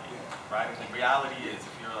reality, right? And the reality is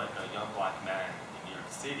if you're like a young Black man in New York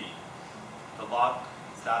City, the law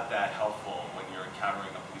is not that helpful when you're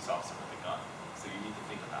encountering a police officer with a gun. So you need to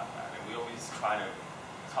think about that. And we always try to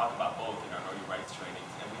talk about both in our Know Your Rights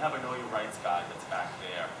trainings. And we have a Know Your Rights guide that's back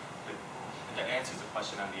there that answers the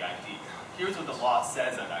question on the ID. Here's what the law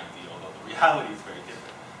says on ID, although the reality is very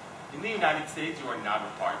different. In the United States, you are not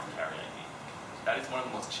required to carry ID. That is one of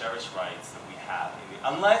the most cherished rights that we have.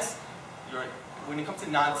 Unless when it comes to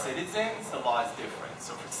non-citizens, the law is different.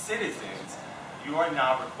 So for citizens, you are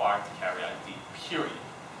not required to carry ID, period.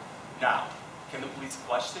 Now, can the police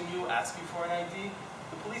question you, ask you for an ID?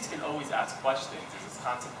 The police can always ask questions. There's this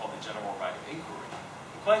concept called the general right of inquiry.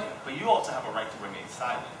 But you also have a right to remain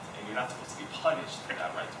silent, and you're not supposed to be punished for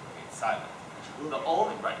that right to remain silent. The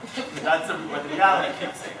only right, that's what the reality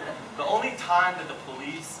kicks in. The only time that the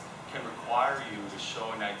police can require you to show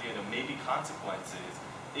an ID, there may be consequences,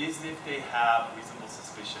 is if they have reasonable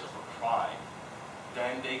suspicion of a crime.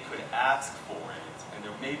 Then they could ask for it, and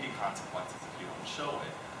there may be consequences if you don't show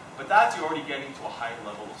it. But that's you're already getting to a high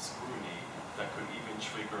level of scrutiny that could even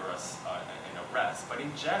trigger an arrest. But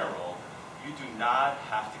in general, you do not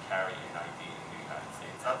have to carry an ID in the United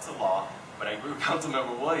States. That's the law, but I agree with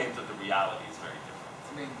Councilmember Williams that the reality is very different.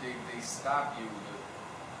 I mean, they stop you,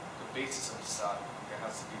 the basis of the stop, there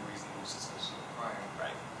has to be reasonable suspicion of crime.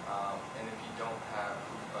 Right. And if you don't have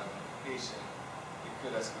proof of identification, it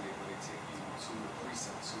could escalate where they take you to the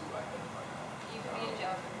precinct to identify you. You could be in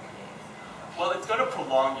jail for 3 days. Well, it's going to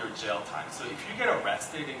prolong your jail time. So if you get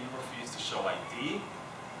arrested and you refuse to show ID,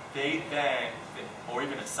 they then, or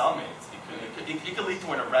even a summons, it could lead to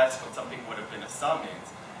an arrest when something would have been a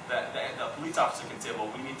summons. The police officer can say,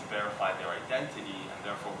 well, we need to verify their identity, and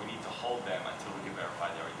therefore we need to hold them until we can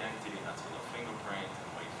verify their identity, and that's when they'll fingerprint and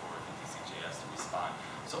wait for the DCJS to respond.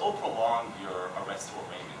 So it'll prolong your arrest to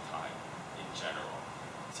arraignment time in general.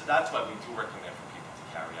 So that's why we do recommend for people to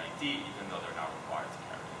carry ID, even though they're not required to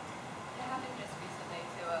carry ID. It happened just recently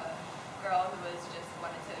to a girl who was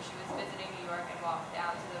she was visiting New York and walked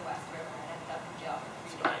down to the West River and ended up in jail for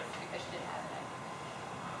 3 days because she didn't have an ID.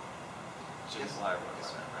 Jim's live.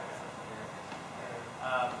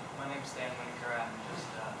 My name's Stan Winokur. I'm just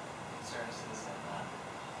a concerned citizen, not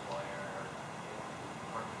a lawyer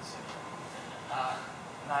or consumer.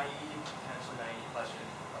 Potentially naive question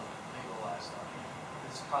of legalized argument.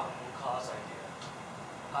 This probable cause idea.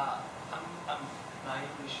 I'm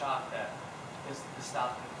naively shocked that the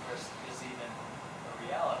stop and frisk is even a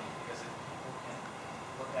reality because people can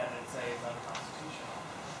look at it and say it's unconstitutional.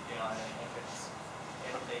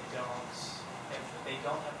 And if they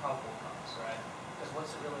don't have probable cause, right? Because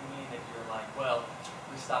what's it really mean if you're like, well,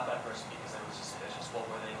 we stopped at first because I was suspicious. What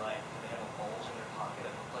were they like? Did they have a bulge in their pocket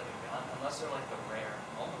that looked like a gun? Unless they're like the rare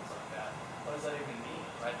moments like that. What does that even mean,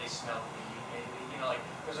 right? They smell weed, maybe. You know, like,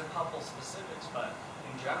 there's a couple specifics, but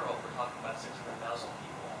in general, we're talking about 600,000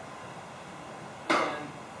 people. And,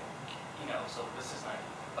 you know, so this is not,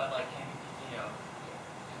 but like, can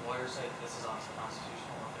lawyers say this is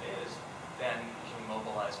unconstitutional? If it is, then can we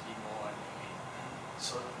mobilize people and can we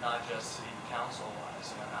sort of not just city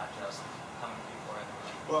council-wise, you know, not just coming before everyone?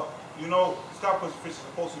 Well, you know, stop pushing fish is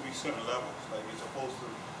supposed to be certain levels. Like, you're supposed to,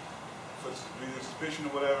 for the suspicion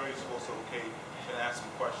or whatever, you're supposed to, okay, then ask some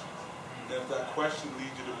questions. Then if that question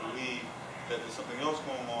leads you to believe that there's something else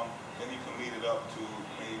going on, then you can lead it up to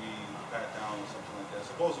maybe pat down or something like that. It's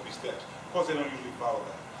supposed to be steps. Of course, they don't usually follow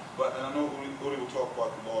that. But, and I know Udi will talk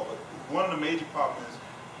about the law, but one of the major problems is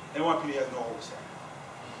NYPD has no oversight.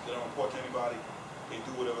 They don't report to anybody. They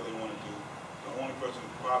do whatever they want to do. The only person who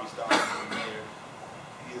probably stops is the mayor.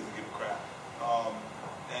 He doesn't give a crap.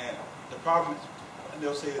 And the problem is,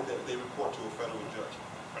 they'll say that they report to a federal judge.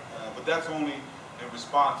 But that's only in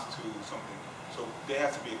response to something. So there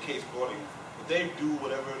has to be a case brought in. But they do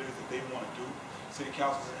whatever it is that they want to do. City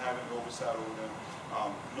council isn't having oversight over them.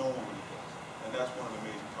 No one really does. And that's one of the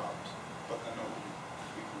major problems. But I know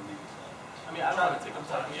we can leave this out. I mean, I don't want to take up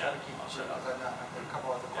time. Yeah. Sure. Because I've got a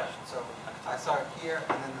couple other questions. So I saw it here,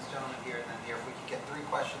 and then this gentleman here, and then here. If we could get 3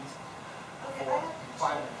 questions for 5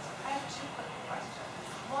 minutes. I have 2 quick questions.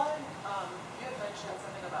 One, you had mentioned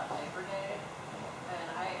something about Labor Day, and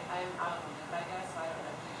I'm out in Vegas, so I don't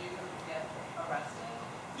know, did you get arrested?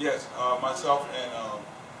 Yes, myself and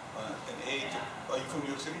an aide. Are you from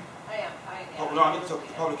New York City? I am. No, I need to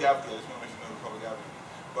public advocate. I just want to make sure you know the public advocate.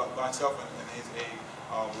 But myself and his aide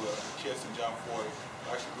were Kirsten John Ford,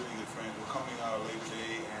 actually really good friends. We're coming out of Labor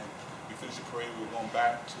Day, and we finished the parade. We were going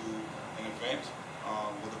back to an event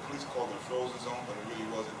where the police called it a frozen zone, but it really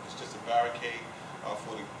wasn't. It's just a barricade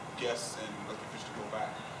for the guests and let the fish to go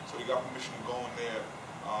back. So we got permission to go in there,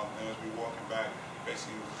 and as we were walking back,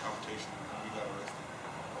 basically it was a confrontation, and we got arrested.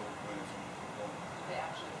 They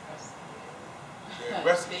actually arrested you. They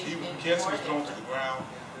arrested. Kirsten was thrown to the ground.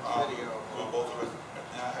 Video. We were both arrested.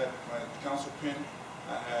 And I had my council pin,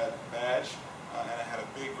 I had a badge, and I had a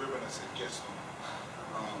big ribbon that said "Kirsten."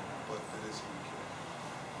 But it is human killing.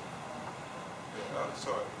 Yeah,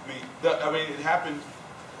 sorry. I mean, it happened.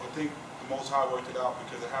 I think the Most High worked it out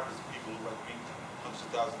because it happens to people like me hundreds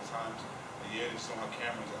of thousands of times a year. They still have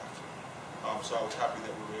cameras after. So I was happy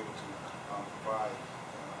that we were able to provide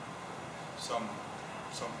some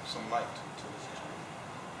light to the situation.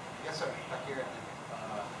 Yes, sir. Back here.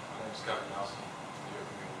 My name is Kevin Nelson, New York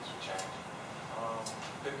Communities for Change.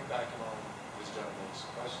 Piggybacking on this gentleman's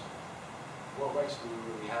question, what rights do we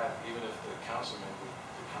really have, even if the councilman with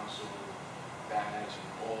the council badge and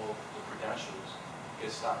all the credentials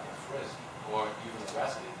gets stopped and frisked or even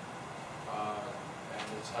arrested, and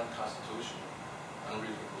it's unconstitutional,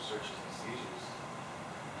 unreasonable searches and seizures?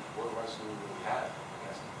 What rights do we really have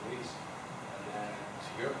against the police? And then, to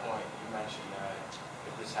your point, you mentioned that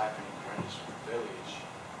if this happened in Greenwich Village,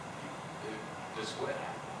 this would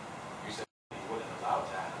happen. You said you wouldn't allow it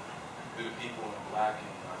to happen. Do the people in the Black and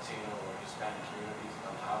Latino or Hispanic communities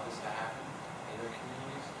allow this to happen in their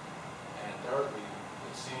communities? And thirdly,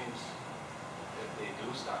 it seems if they do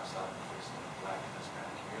stop and frisk in the Black and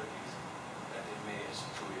Hispanic communities, that they may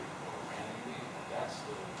institute it more randomly, and that's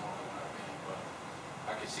still wrong in my opinion, but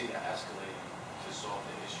I could see that escalating to solve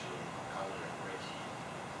the issue of color and race.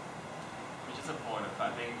 Which is important. I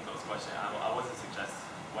think those questions, I wasn't suggesting,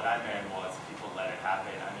 what I meant was people let it happen.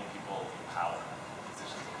 I mean people empower,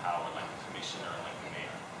 positions of power, like the commissioner, like the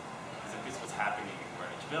mayor. Because if this was happening in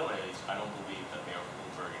Greenwich Village, I don't believe that Mayor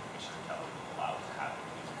Bloomberg and Commissioner Kelly will allow it to happen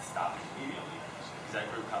and they can stop it immediately. Because I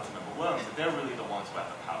agree with Councilmember Williams that they're really the ones who have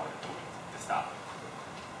the power to do it, to stop it.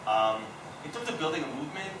 In terms of building a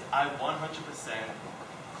movement, I 100%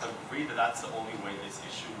 agree that that's the only way this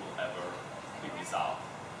issue will ever be resolved.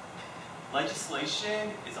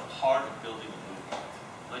 Legislation is a part of building a movement.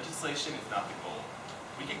 Legislation is not the goal.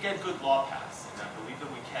 We can get good law passed, and I believe that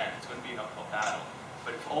we can. It's going to be an uphill battle.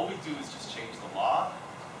 But if all we do is just change the law,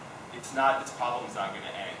 this problem is not going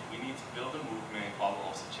to end. We need to build a movement while we're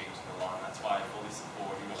also changing the law, and that's why I fully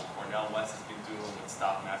support, what Cornell West has been doing, what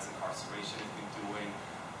Stop Mass Incarceration has been doing,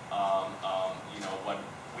 what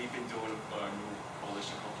we've been doing with our new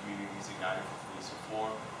coalition called Communities United for Police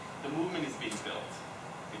Reform. The movement is being built.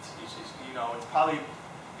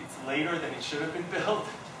 It's later than it should have been built.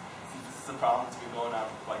 This is a problem that's been going on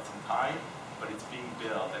for quite some time, but it's being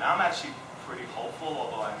built. And I'm actually pretty hopeful,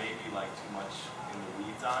 although I may be too much in the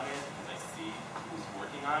weeds on it, because I see who's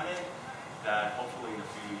working on it, that hopefully in a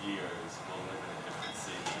few years we'll live in a different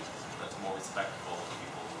city respectful of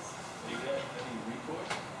people's. Do you have any recourse?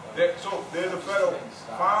 So there's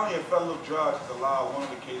finally a federal judge has allowed one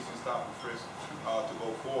of the cases in stop and frisk to go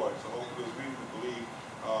forward. So hopefully there's reason to believe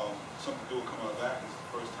something good will come out of that. It's the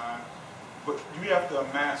first time. But you have to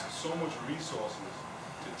amass so much resources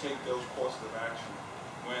to take those courses of action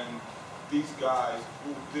when these guys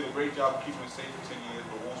who did a great job of keeping it safe for 10 years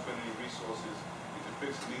but won't spend any resources into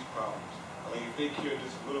fixing these problems. I mean, if they care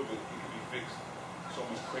just a little bit, it can be fixed so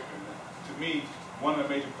much quicker. And to me, one of the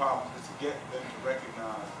major problems is to get them to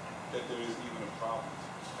recognize that there is even a problem.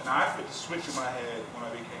 And I put the switch in my head when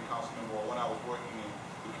I became council member or when I was working in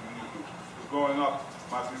the community groups. Because growing up,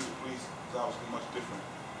 my view of the police was obviously much different,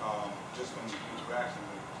 just from the interaction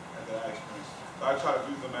that I experienced. So I try to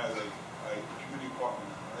view them as a community partner.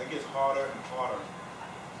 And it gets harder and harder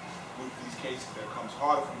with these cases. It becomes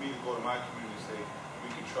harder for me to go to my community and say,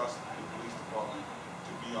 we can trust the police department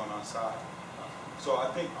to be on our side. So I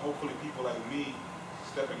think hopefully people like me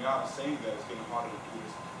stepping out and saying that it's getting harder to do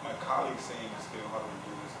this. My colleagues saying it's getting harder to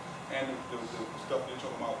do this. And the stuff they're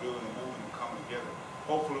talking about building and moving and coming together.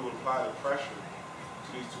 Hopefully will apply the pressure to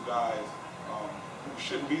these two guys who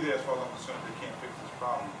shouldn't be there as far as I'm concerned if they can't fix this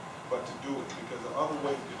problem. But to do it, because the other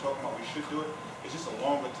way that you're talking about we should do it, it's just a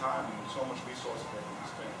longer time and so much resources that can be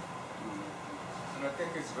spent doing it. And I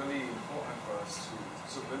think it's really important for us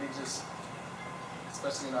to really just,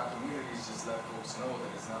 especially in our communities, just let folks know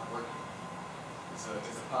that it's not working. It's a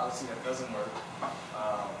policy that doesn't work.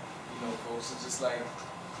 You know, folks, it's just like,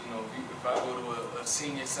 you know, if I go to a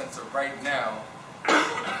senior center right now,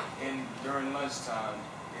 during lunchtime,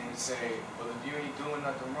 and say, well, if you ain't doing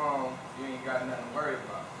nothing wrong, you ain't got nothing to worry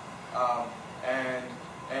about. And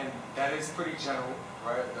that is pretty general,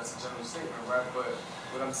 right? That's a general statement, right? But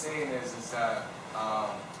what I'm saying is that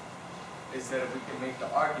if we can make the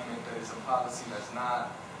argument that it's a policy that's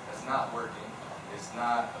not working, it's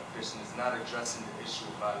not efficient, it's not addressing the issue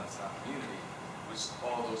of violence in our community, which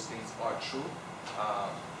all those things are true,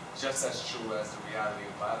 just as true as the reality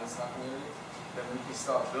of violence in our community, then we can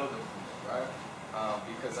start building from it, right?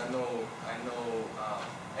 Because I know,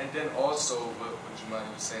 and then also what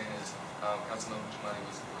Jumaane was saying is, Councilman Jumaane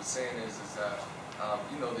was saying is that,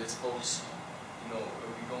 you know, there's folks, you know,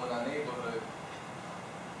 if we go in our neighborhood,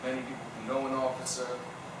 many people who know an officer,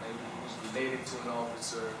 many people who's related to an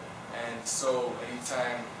officer, and so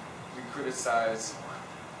anytime we criticize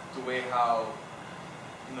the way how,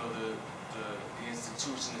 you know, the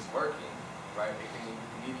institution is working, right, it can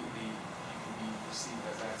immediately be perceived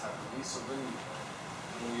as anti-police. So really,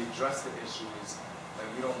 when we address the issue is that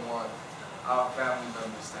we don't want our family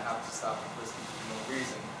members to have to stop and frisk people for no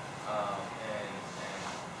reason and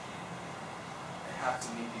have to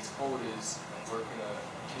meet these quotas and work in a,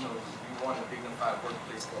 you know, we want a dignified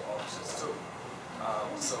workplace for officers too.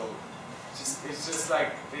 So it's just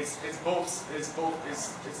like it's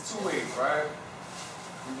two ways, right?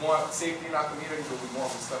 We want safety in our community, but we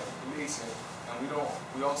want respect for policing, and we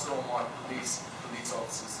also don't want police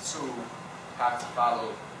officers to have to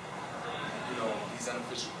follow, you know, these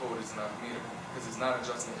unofficial quotas in our community, because it's not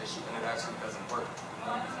addressing the issue and it actually doesn't work. It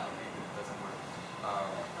doesn't work.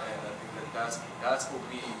 And I think that's what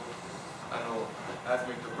we, I know, as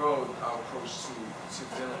Make the Road, our approach to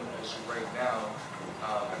dealing with the issue right now,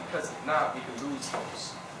 because if not, we could lose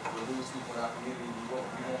folks. We'll lose people in our community. We won't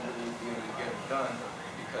really be able to get it done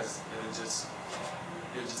because it'll just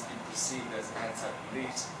be perceived as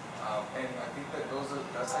anti-police. And I think that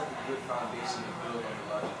that's like a good foundation to build on the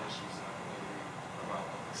larger issues in our community around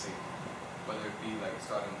public safety. Whether it be like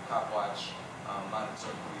starting cop watch,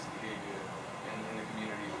 monitoring police behavior in the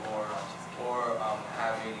community, or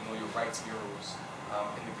having, you know, your rights bureaus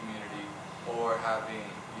in the community, or having,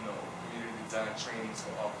 you know, community design trainings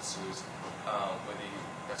for officers, whether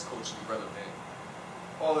that's culturally relevant.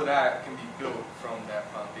 All of that can be built from that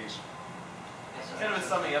foundation. Kind of a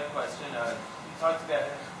summing up question. You talked about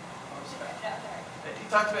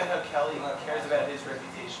how Kelly cares about his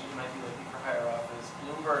reputation. He might be looking for higher office.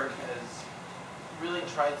 Bloomberg has really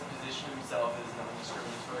tried to position himself as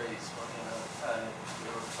non-discriminatory, spoken about Part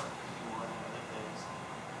 51 and other things.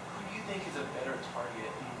 Who do you think is a better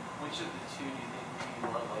target, and which of the two do you think would be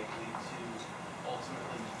more likely to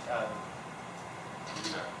ultimately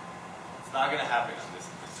It's not going to happen in this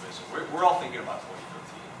situation. We're all thinking about 2013.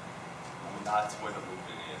 I mean, that's where the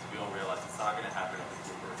movement is. We don't realize it's not going to happen with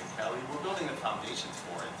Bloomberg and Kelly. We're building the foundations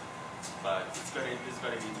for it, but there's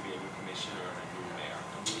going to need to be a new commissioner and a new mayor.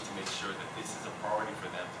 And we need to make sure that this is a priority for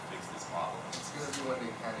them to fix this problem. It's going to be when they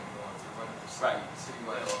can ignore to run for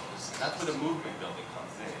citywide office. And that's where the movement building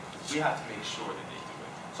comes in. We have to make sure that they do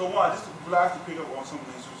it. So one, just to pick up on some of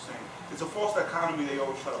the things you were saying, it's a false dichotomy they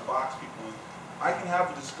always try to box people in. I can have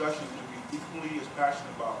a discussion and be equally as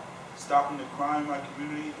passionate about stopping the crime in my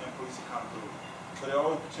community and police accountability. So they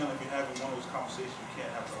always pretend if you're having one of those conversations, you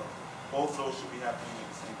can't have the other. Both of those should be happening at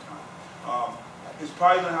the same time. It's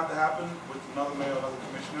probably going to have to happen with another mayor, another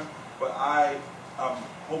commissioner, but I am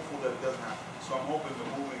hopeful that it doesn't happen. So I'm hoping the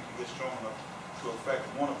movement can get strong enough to affect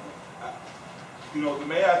one of them. The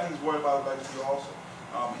mayor, I think, is worried about legacy also.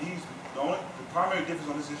 The primary difference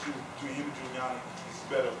on this issue between him and Jumaane is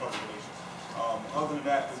better public relations. Other than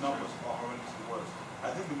that, the numbers are horrendously worse.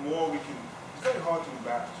 I think the more we can, it's very hard to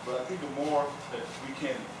embarrass, but I think the more that we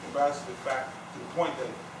can embarrass the fact, to the point that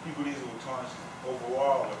people easily will tarnish his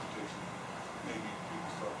overall reputation, maybe we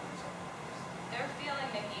can start doing something. They're feeling,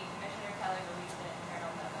 Nikki, Commissioner Keller released an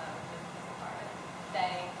internal memo to the police department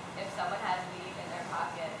saying if someone has weed in their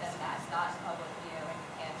pocket, then that's not public view and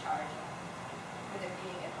you can't charge them with it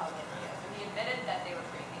being in public view. So he admitted that they were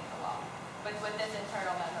breaking the law. But with this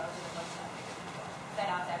internal memo, it was sent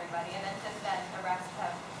out to everybody. And then since then, arrests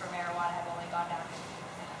for marijuana have only gone down 50%.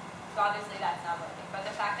 So obviously that's not working. But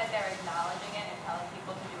the fact that they're acknowledging it and telling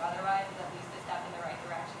people to do otherwise is at least a step in the right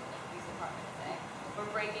direction with the police department is saying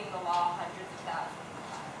we're breaking the law hundreds of thousands of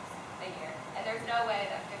times a year. And there's no way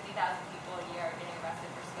that 50,000 people a year are getting arrested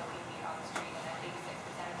for smoking weed on the street and that 86%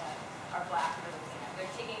 of them are black or Latino.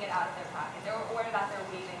 They're taking it out of their pockets. They're worried about their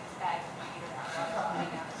waving bags of weed around while they're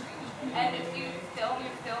walking down the street. And if you film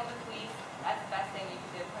the police, that's the best thing you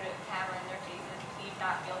can do. Put a camera in their faces, plead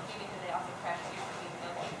not guilty, because they also pressure you for being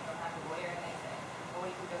guilty. You don't have a lawyer, and they say, well,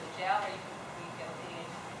 you can go to jail or you can plead guilty, and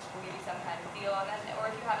we'll give you some kind of deal. And then, or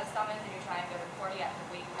if you have a summons and you're trying to go to court, you have to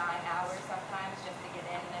wait 9 hours sometimes just to get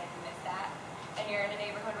in, and then if you miss that, and you're in a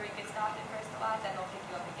neighborhood where you get stopped and frisked a lot, then they'll pick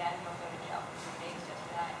you up again, and you'll go to jail for 3 days just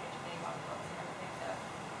for that, and get your name on the books and everything. So,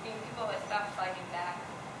 I mean, people have stopped fighting back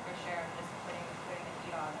for sure, just putting the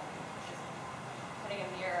heat on them, just putting a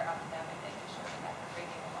mirror up to them and making sure that they're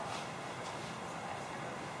breaking the law.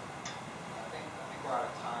 I think we're out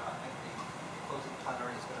of time. I think the closing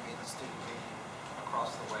plenary is going to be in the student meeting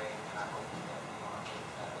across the way, and I hope that we are.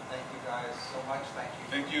 Thank you guys so much. Thank you.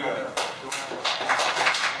 Thank you. For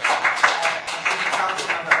coming.